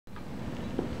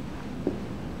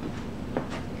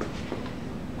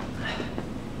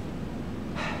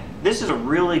This is a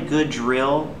really good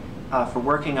drill for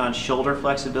working on shoulder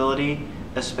flexibility,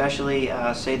 especially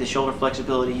say the shoulder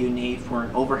flexibility you need for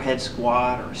an overhead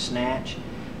squat or a snatch.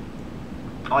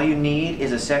 All you need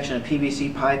is a section of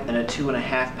PVC pipe and a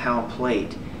 2.5 pound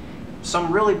plate.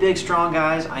 Some really big strong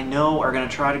guys I know are going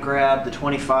to try to grab the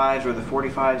 25s or the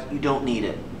 45s. You don't need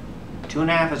it.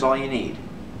 2.5 is all you need.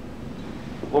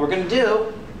 What we're going to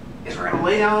do is we're going to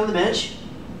lay down on the bench.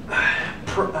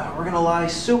 We're going to lie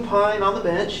supine on the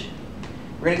bench.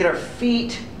 We're going to get our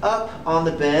feet up on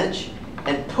the bench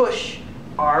and push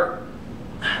our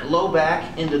low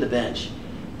back into the bench.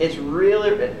 It's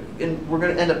really, and we're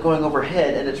going to end up going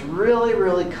overhead, and it's really,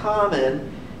 really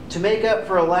common to make up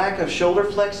for a lack of shoulder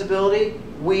flexibility.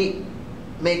 We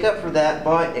make up for that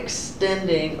by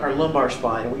extending our lumbar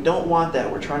spine. We don't want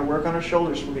that. We're trying to work on our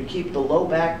shoulders. We're going to keep the low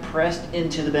back pressed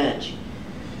into the bench.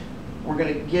 We're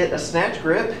going to get a snatch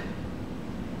grip.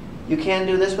 You can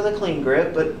do this with a clean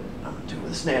grip, but I'm going to do it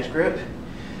with a snatch grip.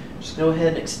 Just go ahead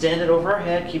and extend it over our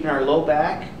head, keeping our low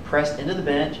back pressed into the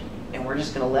bench, and we're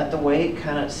just going to let the weight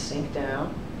kind of sink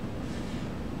down.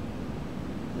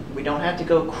 We don't have to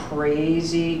go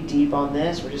crazy deep on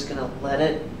this. We're just going to let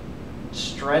it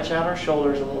stretch out our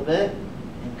shoulders a little bit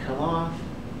and come off.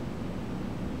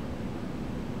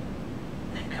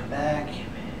 And come back.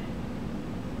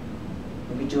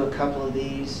 Maybe do a couple of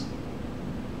these.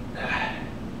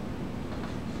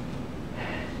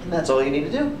 And that's all you need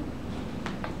to do.